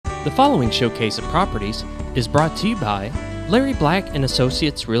The following showcase of properties is brought to you by Larry Black &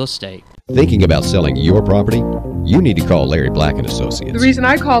 Associates Real Estate. Thinking about selling your property? You need to call Larry Black & Associates. The reason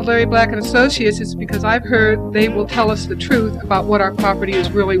I called Larry Black & Associates is because I've heard they will tell us the truth about what our property is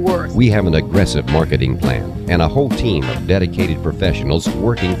really worth. We have an aggressive marketing plan and a whole team of dedicated professionals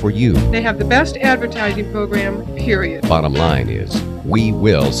working for you. They have the best advertising program, period. Bottom line is, we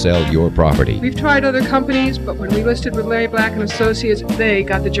will sell your property. We've tried other companies, but when we listed with Larry Black & Associates, they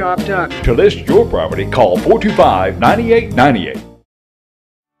got the job done. To list your property, call 425-9898.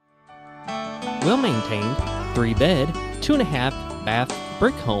 Well-maintained, 3-bed, 2.5-bath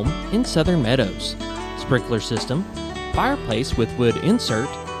brick home in Southern Meadows. Sprinkler system, fireplace with wood insert,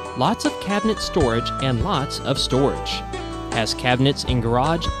 lots of cabinet storage and lots of storage. Has cabinets in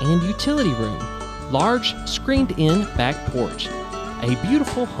garage and utility room. Large screened-in back porch. A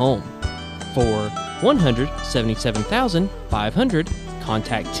beautiful home. For $177,500,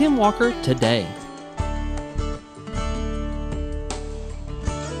 contact Tim Walker today.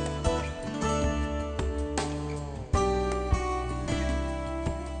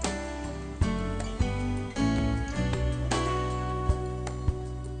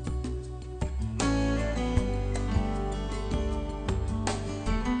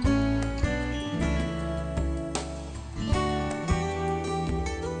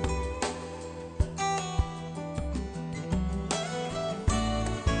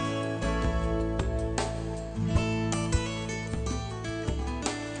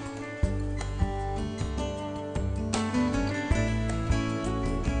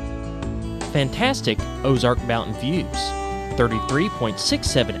 Fantastic Ozark Mountain views,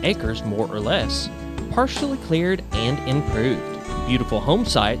 33.67 acres more or less, partially cleared and improved, beautiful home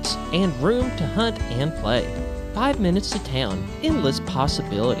sites, and room to hunt and play. 5 minutes to town, endless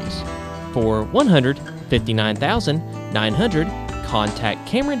possibilities. For $159,900, contact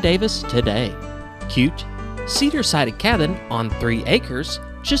Cameron Davis today. Cute, cedar-sided cabin on 3 acres,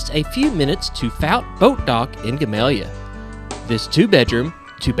 just a few minutes to Fout Boat Dock in Gamelia. This 2-bedroom,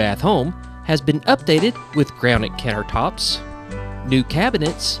 2-bath home has been updated with granite countertops, new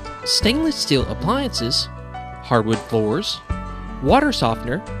cabinets, stainless steel appliances, hardwood floors, water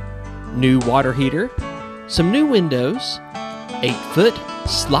softener, new water heater, some new windows, 8-foot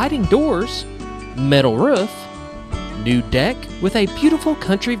sliding doors, metal roof, new deck with a beautiful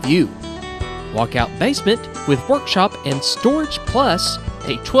country view, walkout basement with workshop and storage plus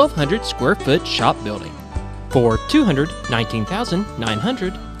a 1,200 square foot shop building. For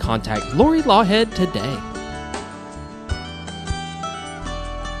 $219,900, contact Lori Lawhead today.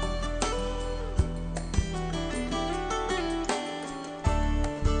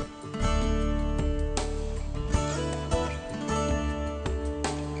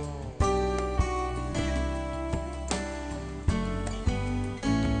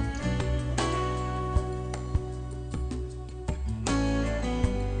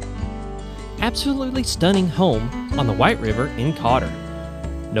 Absolutely stunning home on the White River in Cotter.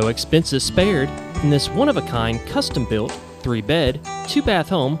 No expenses spared in this one-of-a-kind custom-built 3-bed, 2-bath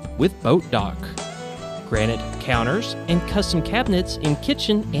home with boat dock. Granite counters and custom cabinets in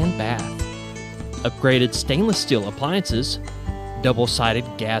kitchen and bath. Upgraded stainless steel appliances, double-sided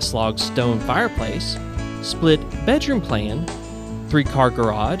gas log stone fireplace, split bedroom plan, 3-car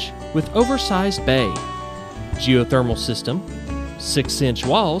garage with oversized bay, geothermal system, 6-inch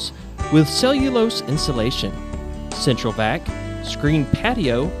walls with cellulose insulation, central vac, screened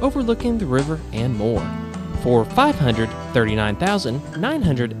patio overlooking the river, and more. For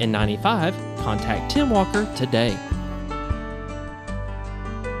 $539,995, contact Tim Walker today.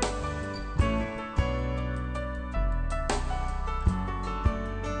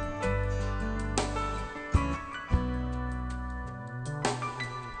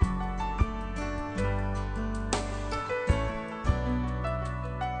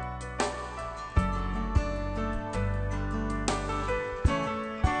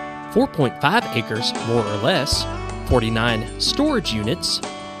 .5 acres more or less, 49 storage units,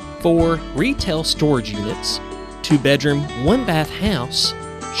 4 retail storage units, 2-bedroom, 1-bath house,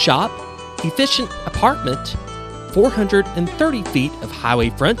 shop, efficient apartment, 430 feet of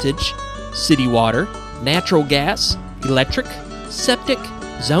highway frontage, city water, natural gas, electric, septic,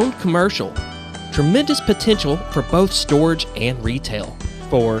 zoned commercial. Tremendous potential for both storage and retail.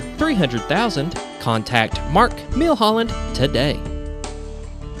 For $300,000, contact Mark Milholland today.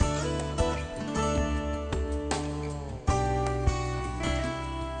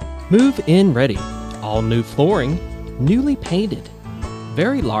 Move-in ready. All new flooring, newly painted.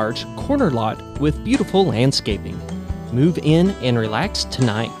 Very large corner lot with beautiful landscaping. Move in and relax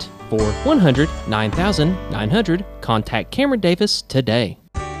tonight. For $109,900, contact Cameron Davis today.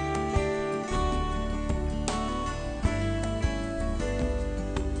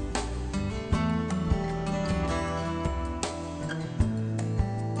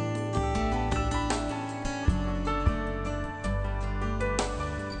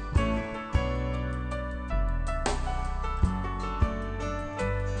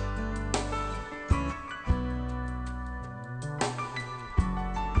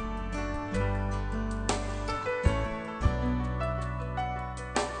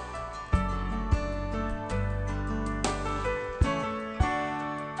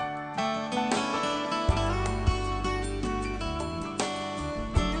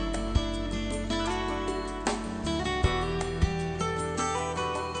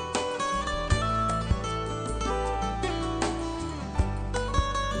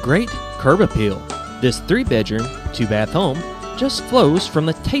 Great curb appeal. This 3-bedroom, 2-bath home just flows from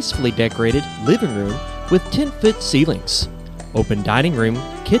the tastefully decorated living room with 10-foot ceilings, open dining room,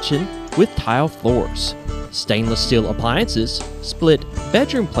 kitchen with tile floors, stainless steel appliances, split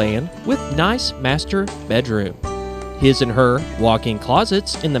bedroom plan with nice master bedroom, his and her walk-in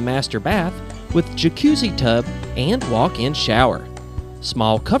closets in the master bath with jacuzzi tub and walk-in shower,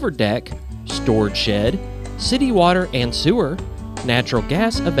 small covered deck, storage shed, city water and sewer, natural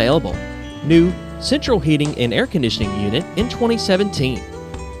gas available, new central heating and air conditioning unit in 2017,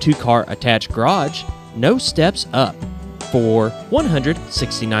 2-car attached garage, no steps up. For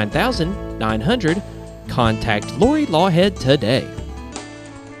 $169,900, contact Lori Lawhead today.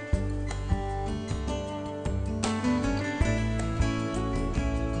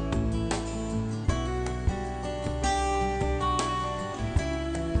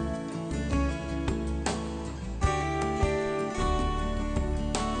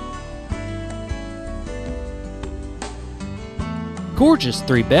 Gorgeous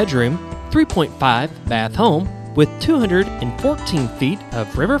 3-bedroom, 3.5-bath home with 214 feet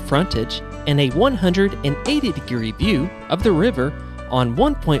of river frontage and a 180-degree view of the river on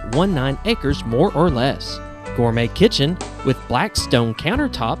 1.19 acres more or less. Gourmet kitchen with black stone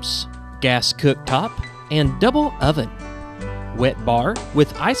countertops, gas cooktop, and double oven. Wet bar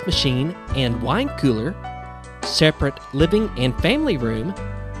with ice machine and wine cooler. Separate living and family room,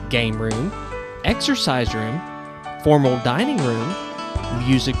 game room, exercise room, formal dining room,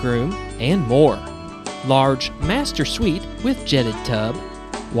 music room, and more. Large master suite with jetted tub,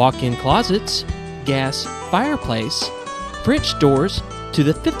 walk-in closets, gas fireplace, French doors to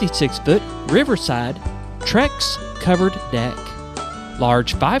the 56-foot Riverside Trex covered deck.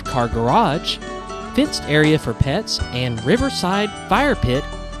 Large 5-car garage, fenced area for pets, and Riverside fire pit,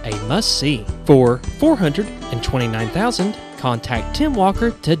 a must-see. For $429,000, contact Tim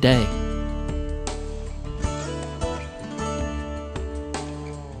Walker today.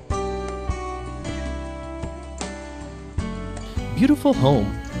 Beautiful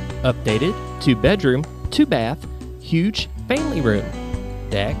home. Updated 2-bedroom, 2-bath, huge family room,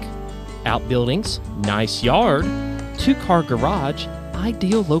 deck, outbuildings, nice yard, 2-car garage,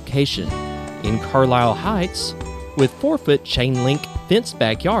 ideal location in Carlisle Heights with 4-foot chain link fenced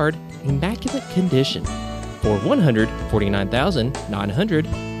backyard, immaculate condition. For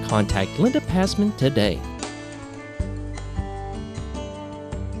 $149,900, contact Linda Passman today.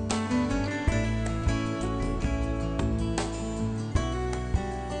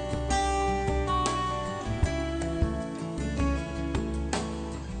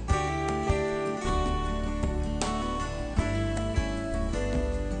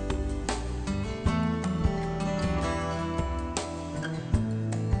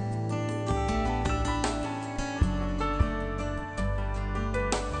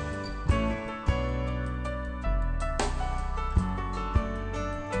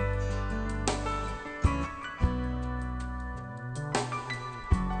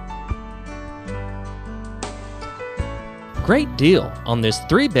 Great deal on this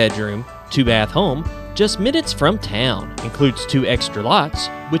 3-bedroom, 2-bath home just minutes from town. Includes 2 extra lots,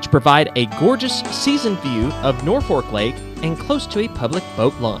 which provide a gorgeous seasoned view of Norfolk Lake and close to a public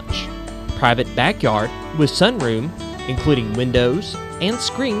boat launch. Private backyard with sunroom, including windows and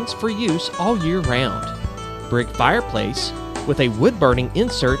screens for use all year round. Brick fireplace with a wood-burning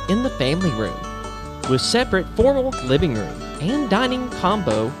insert in the family room, with separate formal living room and dining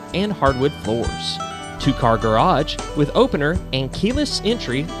combo and hardwood floors. 2-car garage with opener and keyless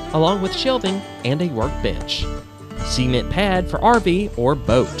entry along with shelving and a workbench. Cement pad for RV or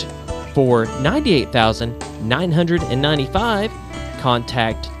boat. For $98,995,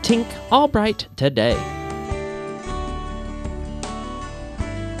 contact Tink Albright today.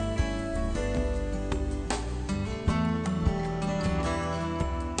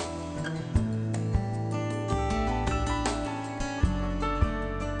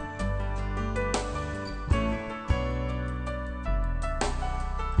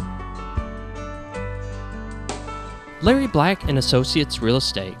 Larry Black & Associates Real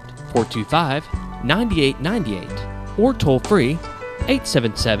Estate, 425-9898, or toll free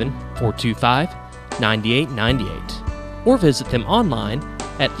 877-425-9898, or visit them online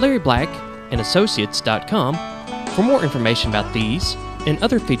at larryblackанdassociates.com for more information about these and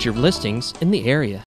other featured listings in the area.